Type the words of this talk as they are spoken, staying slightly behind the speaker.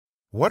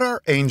What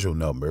are angel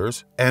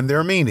numbers and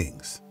their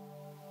meanings?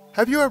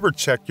 Have you ever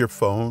checked your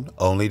phone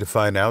only to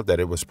find out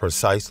that it was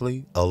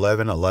precisely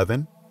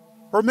 11:11?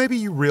 Or maybe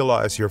you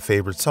realize your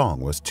favorite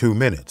song was 2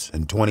 minutes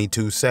and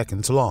 22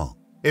 seconds long.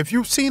 If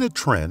you've seen a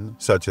trend,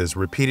 such as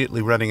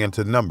repeatedly running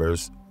into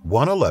numbers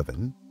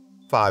 111,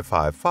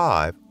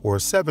 555, or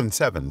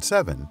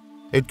 777,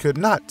 it could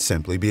not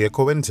simply be a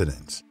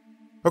coincidence.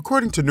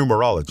 According to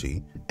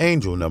numerology,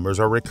 angel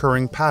numbers are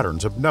recurring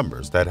patterns of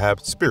numbers that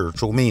have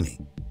spiritual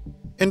meaning.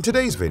 In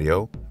today's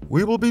video,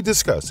 we will be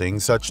discussing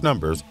such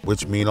numbers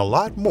which mean a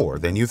lot more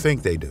than you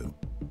think they do,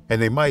 and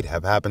they might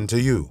have happened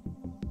to you,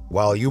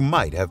 while you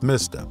might have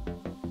missed them.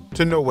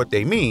 To know what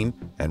they mean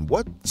and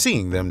what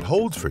seeing them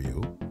holds for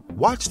you,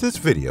 watch this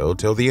video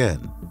till the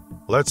end.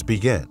 Let's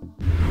begin.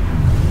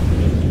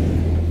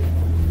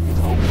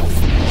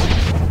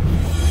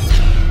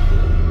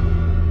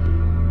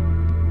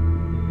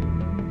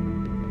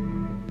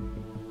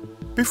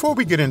 Before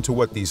we get into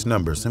what these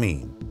numbers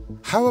mean,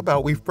 how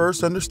about we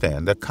first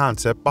understand the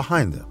concept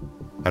behind them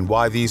and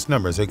why these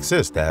numbers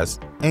exist as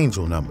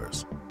angel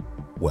numbers?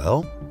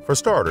 Well, for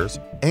starters,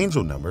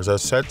 angel numbers are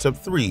sets of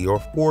 3 or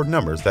 4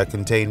 numbers that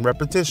contain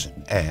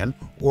repetition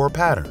and/or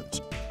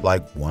patterns,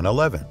 like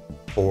 111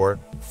 or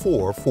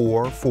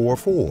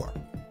 4444.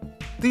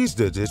 These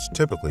digits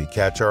typically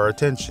catch our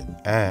attention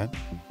and,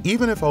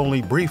 even if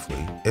only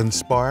briefly,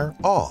 inspire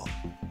awe,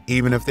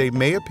 even if they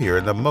may appear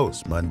in the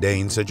most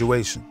mundane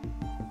situation.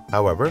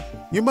 However,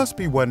 you must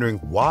be wondering,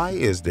 why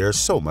is there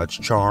so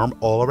much charm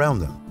all around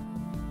them?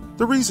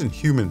 The reason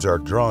humans are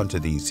drawn to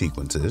these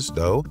sequences,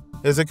 though,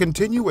 is a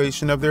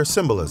continuation of their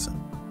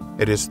symbolism.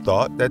 It is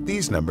thought that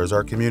these numbers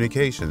are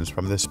communications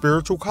from the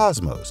spiritual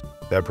cosmos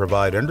that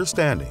provide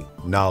understanding,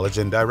 knowledge,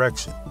 and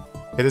direction.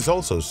 It is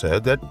also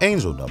said that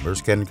angel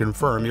numbers can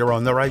confirm you're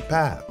on the right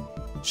path,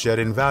 shed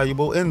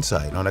invaluable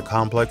insight on a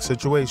complex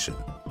situation,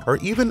 or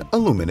even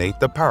illuminate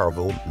the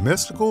powerful,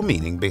 mystical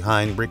meaning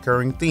behind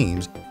recurring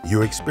themes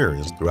you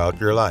experience throughout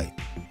your life.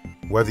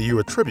 Whether you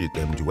attribute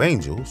them to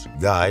angels,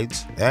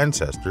 guides,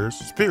 ancestors,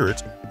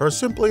 spirits, or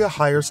simply a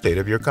higher state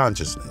of your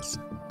consciousness,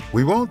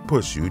 we won't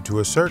push you to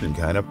a certain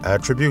kind of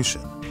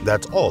attribution.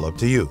 That's all up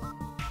to you.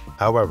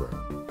 However,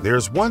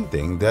 there's one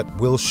thing that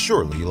we'll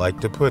surely like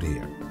to put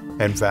here.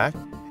 In fact,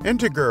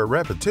 integer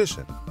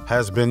repetition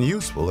has been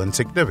useful and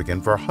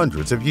significant for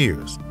hundreds of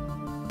years.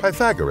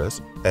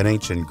 Pythagoras, an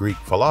ancient Greek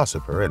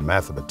philosopher and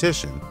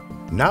mathematician,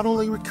 not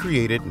only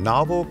created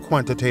novel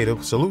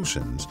quantitative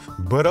solutions,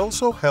 but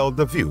also held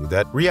the view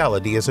that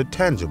reality is a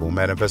tangible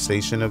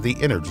manifestation of the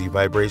energy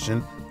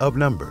vibration of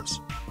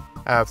numbers.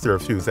 After a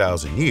few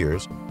thousand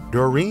years,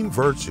 Doreen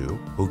Virtue,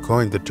 who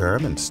coined the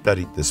term and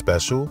studied the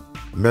special,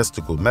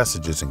 mystical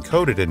messages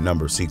encoded in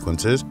number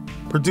sequences,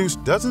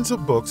 produced dozens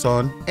of books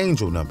on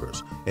angel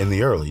numbers in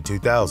the early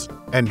 2000s.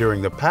 And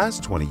during the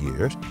past 20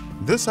 years,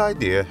 this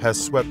idea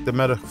has swept the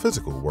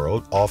metaphysical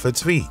world off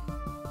its feet.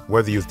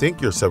 Whether you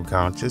think your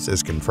subconscious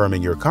is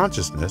confirming your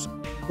consciousness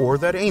or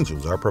that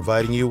angels are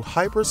providing you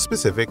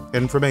hyper-specific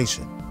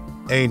information,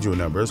 angel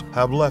numbers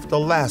have left a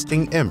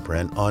lasting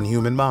imprint on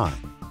human mind.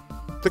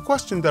 The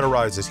question that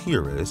arises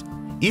here is,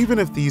 even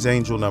if these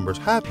angel numbers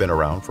have been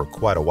around for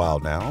quite a while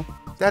now,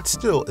 that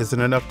still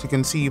isn't enough to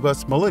conceive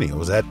us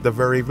millennials at the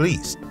very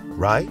least,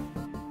 right?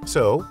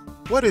 So,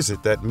 what is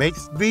it that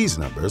makes these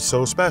numbers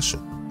so special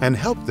and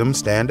help them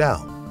stand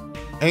out?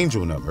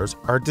 Angel numbers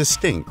are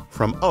distinct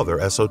from other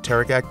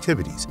esoteric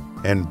activities,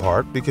 in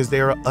part because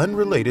they are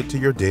unrelated to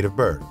your date of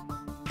birth.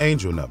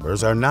 Angel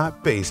numbers are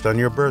not based on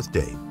your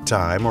birthday,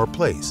 time, or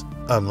place,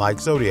 unlike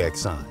zodiac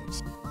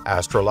signs,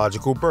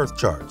 astrological birth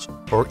charts,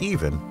 or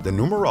even the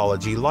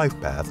numerology life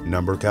path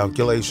number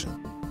calculation.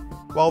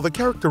 While the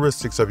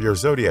characteristics of your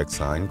zodiac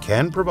sign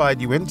can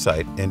provide you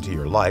insight into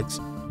your likes,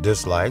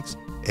 dislikes,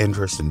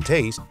 interests, and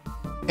taste,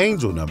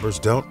 angel numbers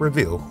don't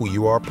reveal who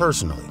you are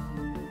personally.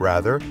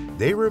 Rather,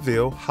 they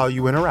reveal how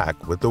you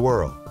interact with the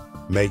world.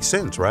 Makes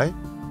sense, right?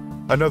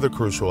 Another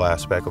crucial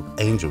aspect of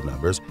angel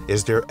numbers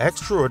is their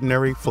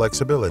extraordinary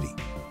flexibility.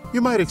 You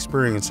might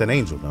experience an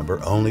angel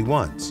number only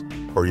once,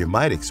 or you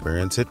might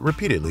experience it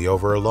repeatedly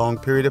over a long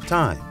period of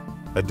time.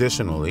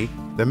 Additionally,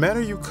 the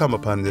manner you come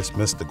upon this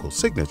mystical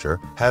signature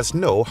has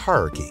no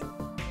hierarchy.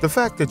 The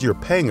fact that you're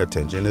paying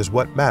attention is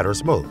what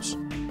matters most.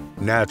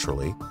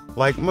 Naturally,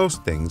 like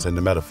most things in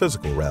the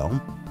metaphysical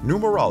realm,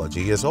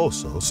 numerology is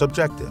also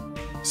subjective.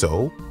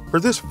 So, for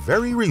this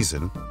very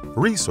reason,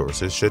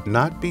 resources should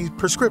not be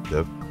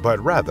prescriptive, but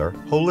rather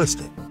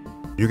holistic.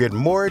 You get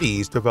more at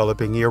ease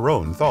developing your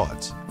own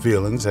thoughts,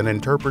 feelings, and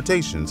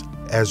interpretations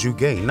as you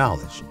gain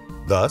knowledge.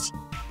 Thus,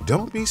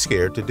 don't be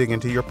scared to dig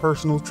into your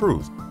personal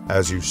truth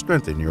as you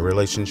strengthen your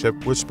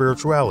relationship with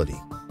spirituality,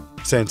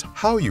 since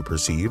how you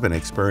perceive and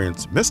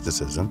experience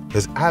mysticism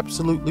is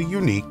absolutely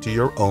unique to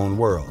your own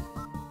world.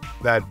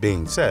 That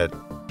being said,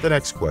 the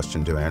next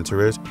question to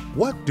answer is,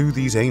 what do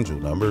these angel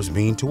numbers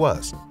mean to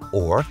us,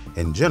 or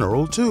in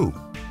general too?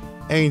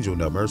 Angel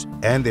numbers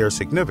and their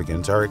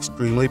significance are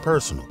extremely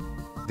personal.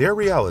 Their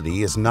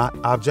reality is not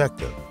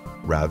objective.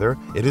 Rather,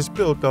 it is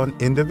built on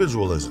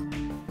individualism.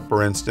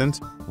 For instance,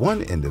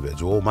 one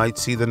individual might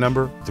see the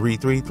number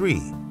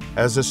 333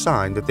 as a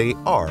sign that they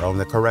are on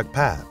the correct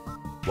path,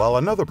 while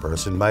another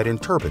person might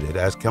interpret it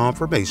as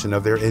confirmation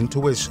of their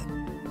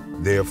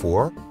intuition.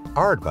 Therefore,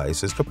 our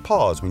advice is to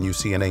pause when you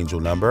see an angel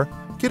number,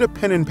 get a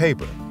pen and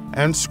paper,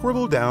 and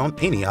scribble down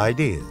any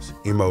ideas,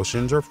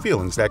 emotions, or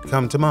feelings that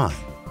come to mind.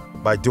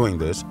 By doing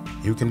this,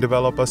 you can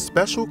develop a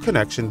special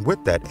connection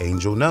with that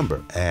angel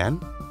number,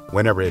 and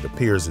whenever it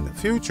appears in the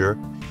future,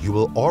 you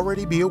will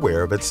already be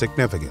aware of its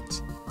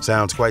significance.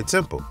 Sounds quite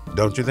simple,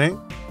 don't you think?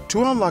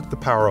 To unlock the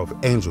power of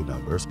angel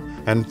numbers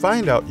and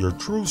find out your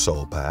true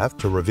soul path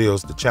to reveal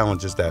the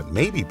challenges that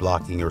may be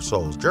blocking your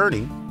soul's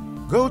journey,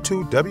 go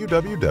to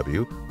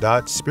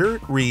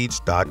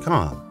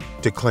www.spiritreads.com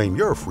to claim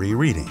your free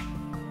reading.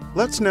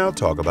 Let's now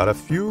talk about a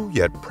few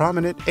yet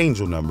prominent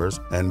angel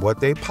numbers and what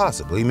they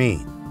possibly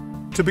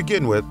mean. To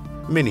begin with,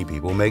 many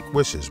people make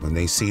wishes when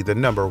they see the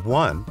number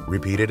 1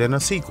 repeated in a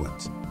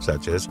sequence,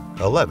 such as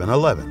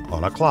 1111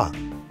 on a clock,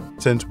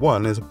 since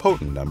 1 is a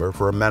potent number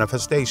for a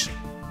manifestation.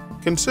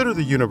 Consider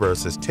the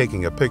universe as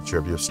taking a picture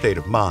of your state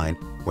of mind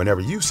whenever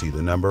you see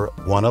the number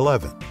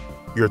 111.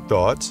 Your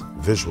thoughts,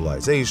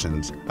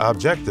 visualizations,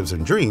 objectives,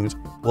 and dreams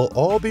will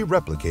all be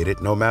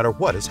replicated no matter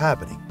what is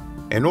happening.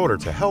 In order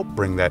to help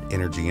bring that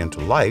energy into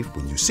life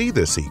when you see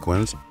this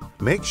sequence,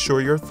 make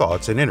sure your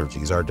thoughts and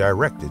energies are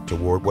directed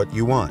toward what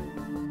you want.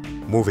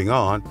 Moving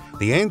on,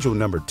 the angel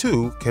number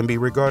 2 can be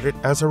regarded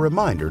as a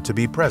reminder to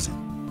be present.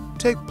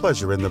 Take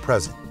pleasure in the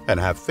present and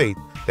have faith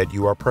that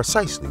you are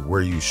precisely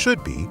where you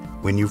should be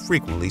when you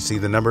frequently see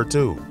the number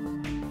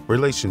 2.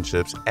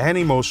 Relationships and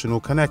emotional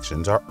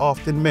connections are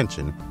often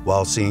mentioned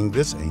while seeing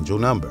this angel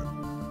number.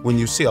 When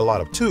you see a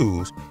lot of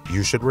 2s,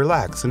 you should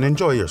relax and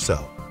enjoy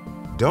yourself.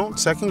 Don't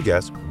second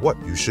guess what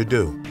you should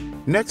do.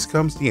 Next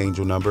comes the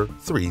angel number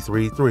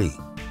 333.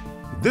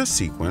 This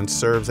sequence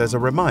serves as a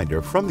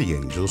reminder from the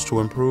angels to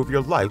improve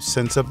your life's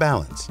sense of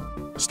balance.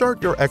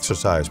 Start your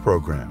exercise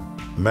program,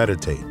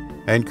 meditate,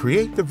 and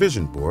create the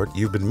vision board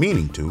you've been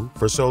meaning to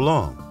for so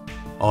long.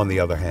 On the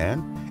other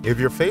hand, if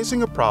you're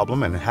facing a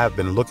problem and have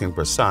been looking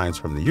for signs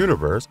from the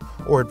universe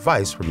or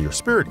advice from your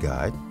spirit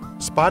guide,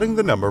 spotting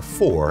the number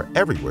 4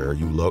 everywhere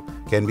you look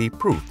can be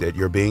proof that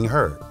you're being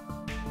heard.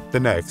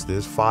 The next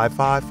is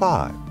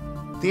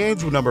 555. The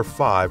angel number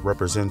 5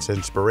 represents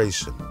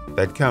inspiration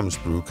that comes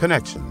through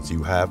connections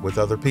you have with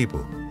other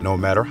people, no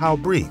matter how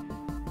brief.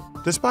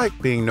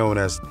 Despite being known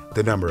as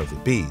the number of the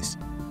beast,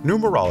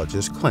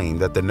 numerologists claim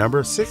that the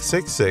number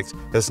 666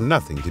 is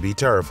nothing to be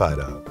terrified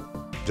of.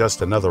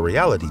 Just another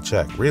reality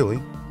check,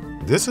 really.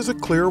 This is a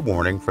clear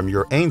warning from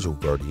your angel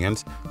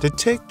guardians to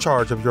take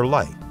charge of your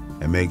life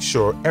and make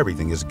sure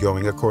everything is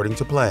going according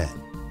to plan.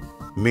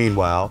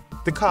 Meanwhile,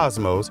 the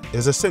cosmos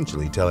is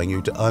essentially telling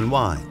you to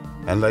unwind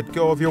and let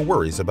go of your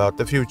worries about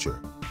the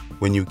future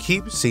when you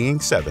keep seeing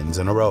 7s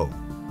in a row.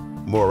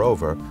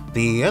 Moreover,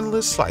 the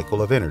endless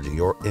cycle of energy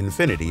or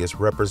infinity is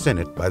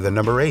represented by the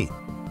number 8,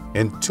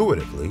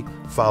 intuitively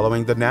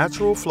following the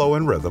natural flow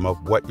and rhythm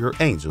of what your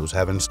angels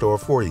have in store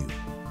for you.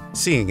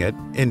 Seeing it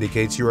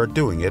indicates you are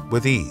doing it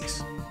with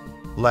ease.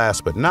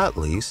 Last but not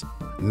least,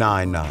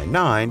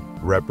 999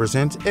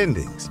 represents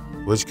endings,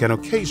 which can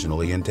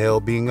occasionally entail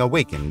being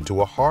awakened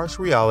to a harsh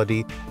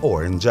reality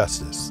or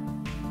injustice.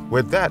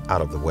 With that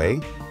out of the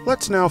way,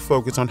 let's now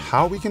focus on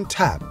how we can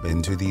tap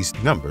into these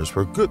numbers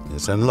for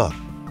goodness and luck.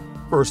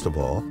 First of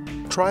all,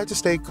 try to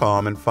stay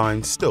calm and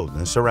find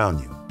stillness around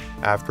you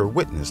after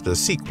witnessing the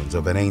sequence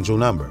of an angel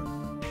number.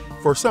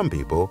 For some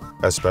people,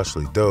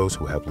 especially those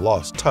who have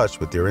lost touch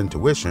with their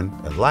intuition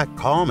and lack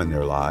calm in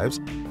their lives,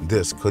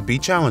 this could be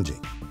challenging,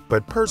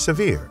 but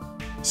persevere.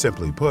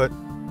 Simply put,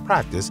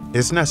 practice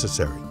is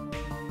necessary.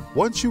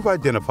 Once you've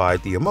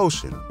identified the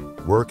emotion,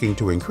 working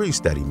to increase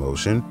that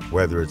emotion,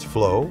 whether it's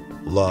flow,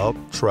 love,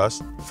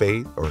 trust,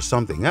 faith, or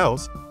something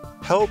else,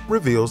 help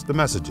reveals the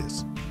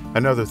messages.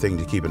 Another thing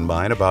to keep in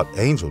mind about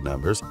angel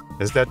numbers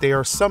is that they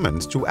are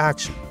summons to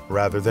action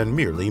rather than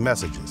merely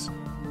messages.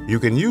 You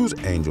can use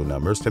angel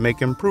numbers to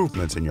make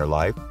improvements in your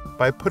life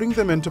by putting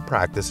them into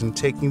practice and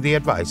taking the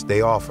advice they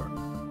offer.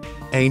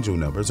 Angel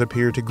numbers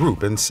appear to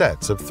group in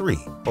sets of 3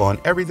 on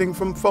everything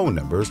from phone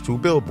numbers to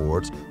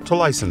billboards to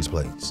license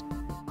plates.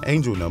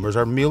 Angel numbers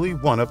are merely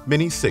one of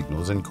many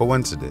signals and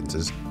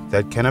coincidences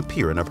that can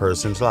appear in a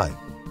person's life.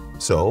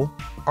 So,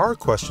 our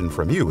question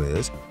from you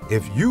is,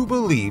 if you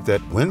believe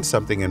that when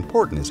something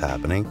important is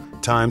happening,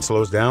 time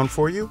slows down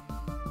for you?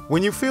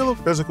 When you feel a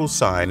physical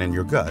sign in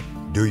your gut,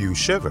 do you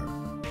shiver?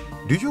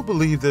 Do you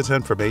believe this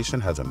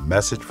information has a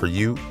message for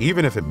you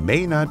even if it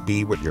may not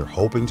be what you're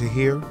hoping to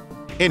hear?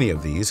 Any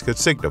of these could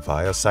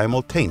signify a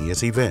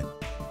simultaneous event.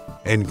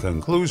 In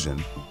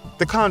conclusion,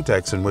 the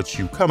context in which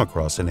you come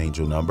across an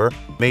angel number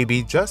may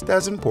be just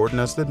as important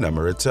as the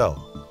number itself.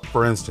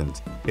 For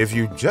instance, if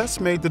you just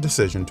made the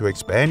decision to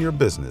expand your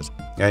business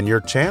and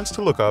your chance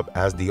to look up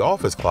as the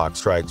office clock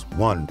strikes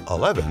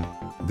 1:11,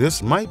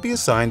 this might be a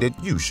sign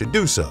that you should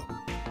do so.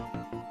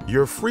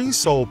 Your free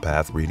soul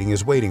path reading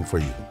is waiting for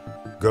you.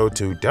 Go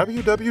to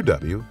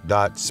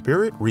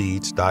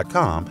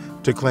www.spiritreads.com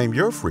to claim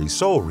your free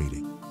soul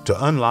reading.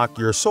 to unlock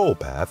your soul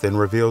path and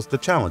reveals the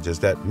challenges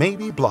that may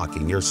be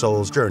blocking your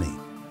soul's journey.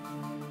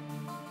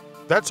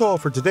 That's all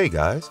for today,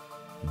 guys.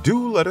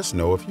 Do let us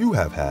know if you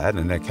have had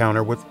an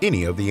encounter with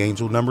any of the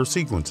angel number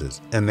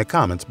sequences in the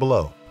comments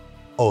below.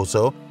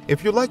 Also,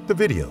 if you liked the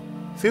video,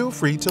 feel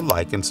free to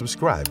like and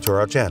subscribe to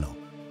our channel.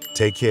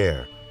 Take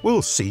care.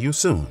 We'll see you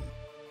soon.